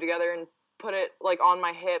 2 and 2 together and put it, like, on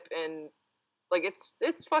my hip, and, like,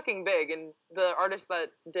 it's fucking big. And the artist that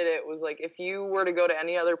did it was like, if you were to go to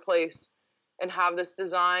any other place and have this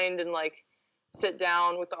designed and, like, sit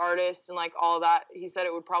down with the artist and, like, all of that, he said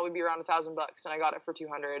it would probably be around $1,000, and I got it for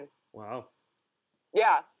 $200. Wow.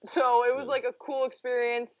 Yeah. So it was, like, a cool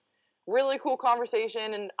experience, really cool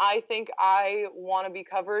conversation, and I think I want to be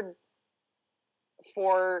covered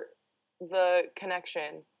for the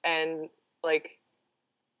connection and, like,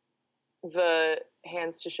 the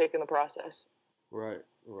hands to shake in the process. Right.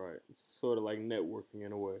 It's sort of like networking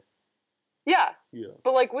in a way. Yeah. Yeah.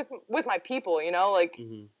 But, like, with my people, like,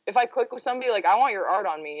 mm-hmm. if I click with somebody, like, I want your art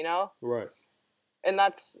on me, Right. And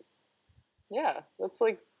that's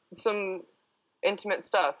like some intimate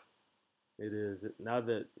stuff. It is. Now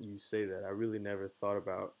that you say that, I really never thought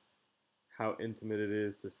about how intimate it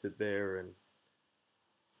is to sit there and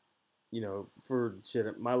for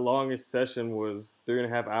shit, my longest session was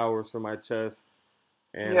 3.5 hours for my chest,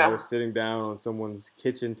 and I Yeah. was sitting down on someone's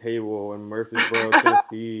kitchen table in Murfreesboro,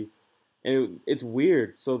 Tennessee, and it's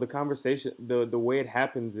weird. So the conversation, the way it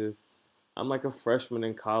happens is, I'm like a freshman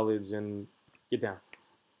in college, and get down,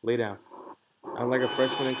 lay down. I'm like a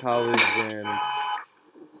freshman in college, and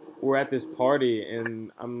we're at this party,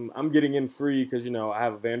 and I'm getting in free because I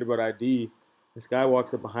have a Vanderbilt ID. This guy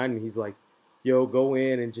walks up behind me. He's like, "Yo, go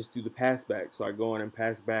in and just do the pass back." So I go in and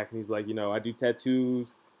pass back, and he's like, I do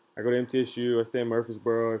tattoos. I go to MTSU. I stay in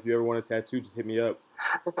Murfreesboro. If you ever want a tattoo, just hit me up.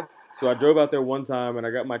 So I drove out there one time, and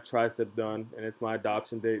I got my tricep done, and it's my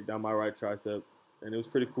adoption date down my right tricep, and it was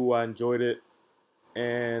pretty cool. I enjoyed it,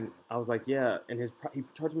 and I was like, yeah. And he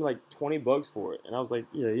charged me like $20 for it, and I was like,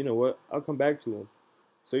 yeah, you know what? I'll come back to him.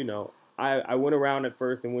 So, I went around at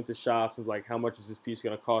first and went to shops and was like, how much is this piece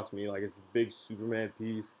going to cost me? Like, it's a big Superman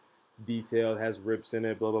piece. It's detailed, has rips in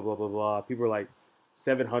it, blah, blah, blah, blah, blah. People are like,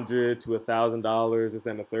 $700 to $1,000, this,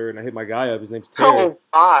 and the third. And I hit my guy up. His name's Terry. Oh,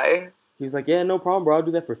 bye. He was like, yeah, no problem, bro. I'll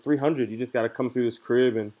do that for $300. You just got to come through this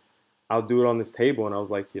crib, and I'll do it on this table. And I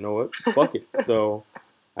was like, you know what? Fuck it. So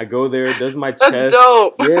I go there, does my chest. That's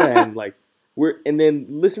dope. Yeah, and like, and then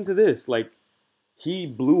listen to this. Like, he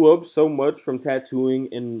blew up so much from tattooing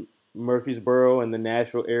in Murfreesboro and the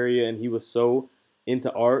Nashville area, and he was so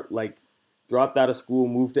into art. Like, dropped out of school,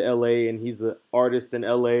 moved to LA, and he's an artist in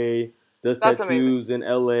LA. Does That's tattoos in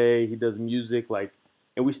LA. He does music, like,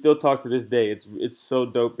 and we still talk to this day. It's so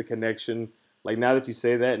dope, the connection. Like, now that you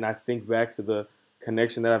say that, and I think back to the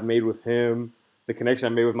connection that I've made with him, the connection I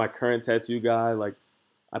made with my current tattoo guy. Like,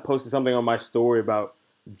 I posted something on my story about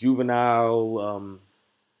juvenile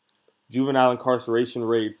incarceration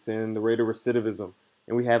rates and the rate of recidivism.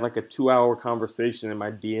 And we had like a 2-hour conversation in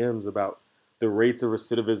my DMs about the rates of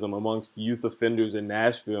recidivism amongst youth offenders in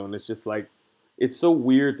Nashville. And it's just like, it's so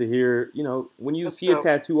weird to hear, when you see a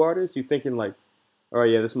tattoo artist, you're thinking like, all right,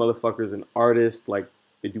 yeah, this motherfucker's an artist. Like,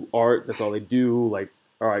 they do art. That's all they do. Like,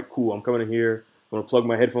 all right, cool. I'm coming in here. I'm going to plug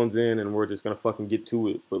my headphones in and we're just going to fucking get to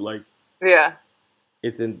it. But like, yeah,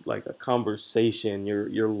 it's in like a conversation.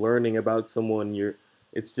 You're learning about someone.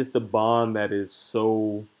 It's just a bond that is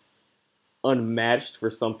so unmatched for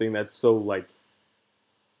something that's so like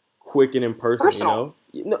quick and impersonal.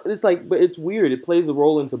 Personal. It's like, but it's weird. It plays a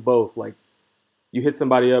role into both. Like, you hit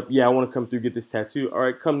somebody up, yeah, I want to come through, get this tattoo. All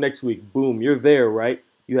right, come next week. Boom, you're there, right?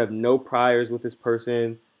 You have no priors with this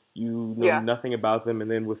person. You know nothing about them,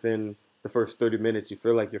 and then within the first 30 minutes, you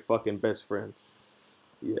feel like you're fucking best friends.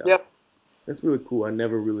 Yeah. Yep. That's really cool. I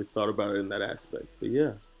never really thought about it in that aspect, but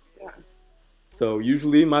yeah. Yeah. So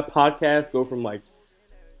usually my podcasts go from like,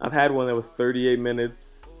 I've had one that was 38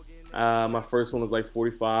 minutes. My first one was like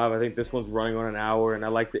 45. I think this one's running on an hour, and I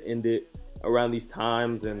like to end it around these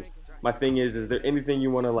times. And my thing is there anything you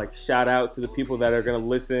want to like shout out to the people that are going to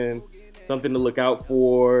listen, something to look out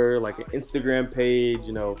for, like an Instagram page,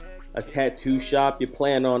 a tattoo shop you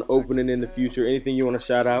plan on opening in the future, anything you want to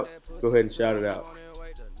shout out, go ahead and shout it out.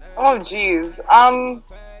 Oh, geez. I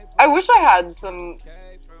wish I had some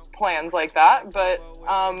plans like that, but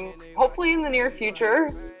hopefully in the near future,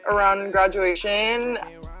 around graduation,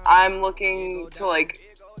 I'm looking to like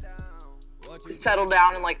settle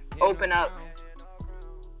down and like open up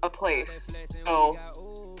a place. So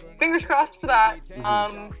fingers crossed for that.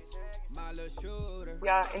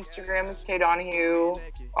 Yeah, Instagram is Tay Donahue.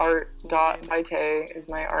 Art.bytay is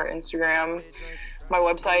my art Instagram. My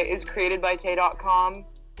website is createdbytay.com.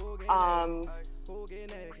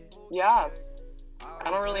 Yeah, I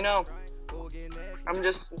don't really know. I'm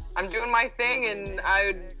doing my thing, and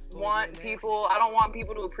I don't want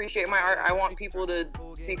people to appreciate my art. I want people to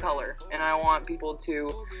see color, and I want people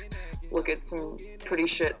to look at some pretty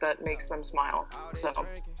shit that makes them smile. So.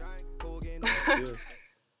 Yeah.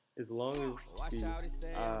 As long as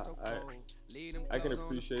I can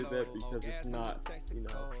appreciate that, because it's not,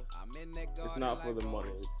 it's not for the money.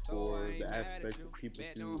 It's for the aspect of people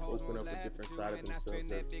to open up a different side of themselves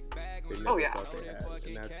that they never thought they had,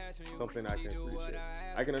 and that's something I can appreciate.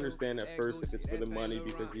 I can understand at first if it's for the money,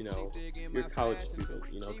 because you're a college student.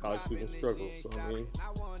 College students struggle. So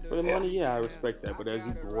for the money, yeah, I respect that. But as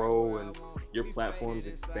you grow and your platforms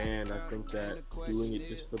expand, I think that doing it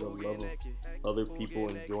just for the love of other people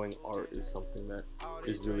enjoying art is something that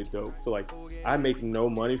is really dope. So like, I make no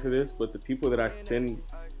money for this, but the people that I send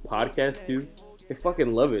podcasts to, they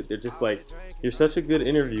fucking love it. They're just like, you're such a good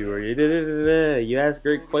interviewer. You ask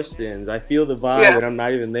great questions. I feel the vibe, and I'm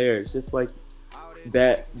not even there. It's just like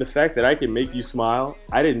that. The fact that I can make you smile,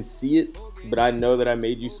 I didn't see it, but I know that I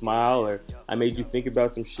made you smile, or I made you think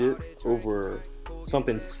about some shit over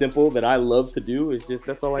something simple that I love to do. Is just,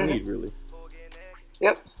 that's all I need, really.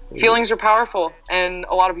 Yep. So, Feelings are powerful, and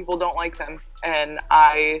a lot of people don't like them, and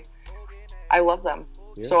I love them.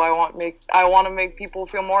 yeah. So I want to make people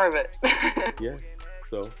feel more of it. Yeah.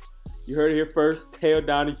 So you heard it here first. Taya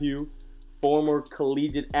Donahue, former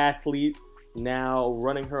collegiate athlete, now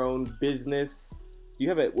running her own business. Do you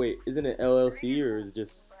have it? Wait, isn't it LLC or is it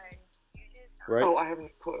just right? Oh, I have no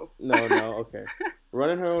clue. No, okay.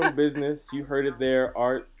 Running her own business. You heard it there.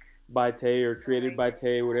 Art by Tay or created by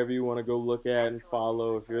Tay, whatever you want to go look at and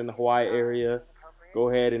follow. If you're in the Hawaii area, go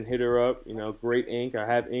ahead and hit her up. Great ink. I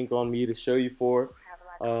have ink on me to show you for.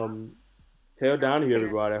 Taya Donahue,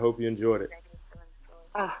 everybody. I hope you enjoyed it.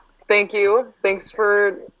 Thank you. Thanks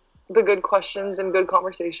for the good questions and good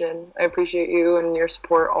conversation. I appreciate you and your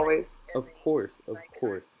support always. Of course.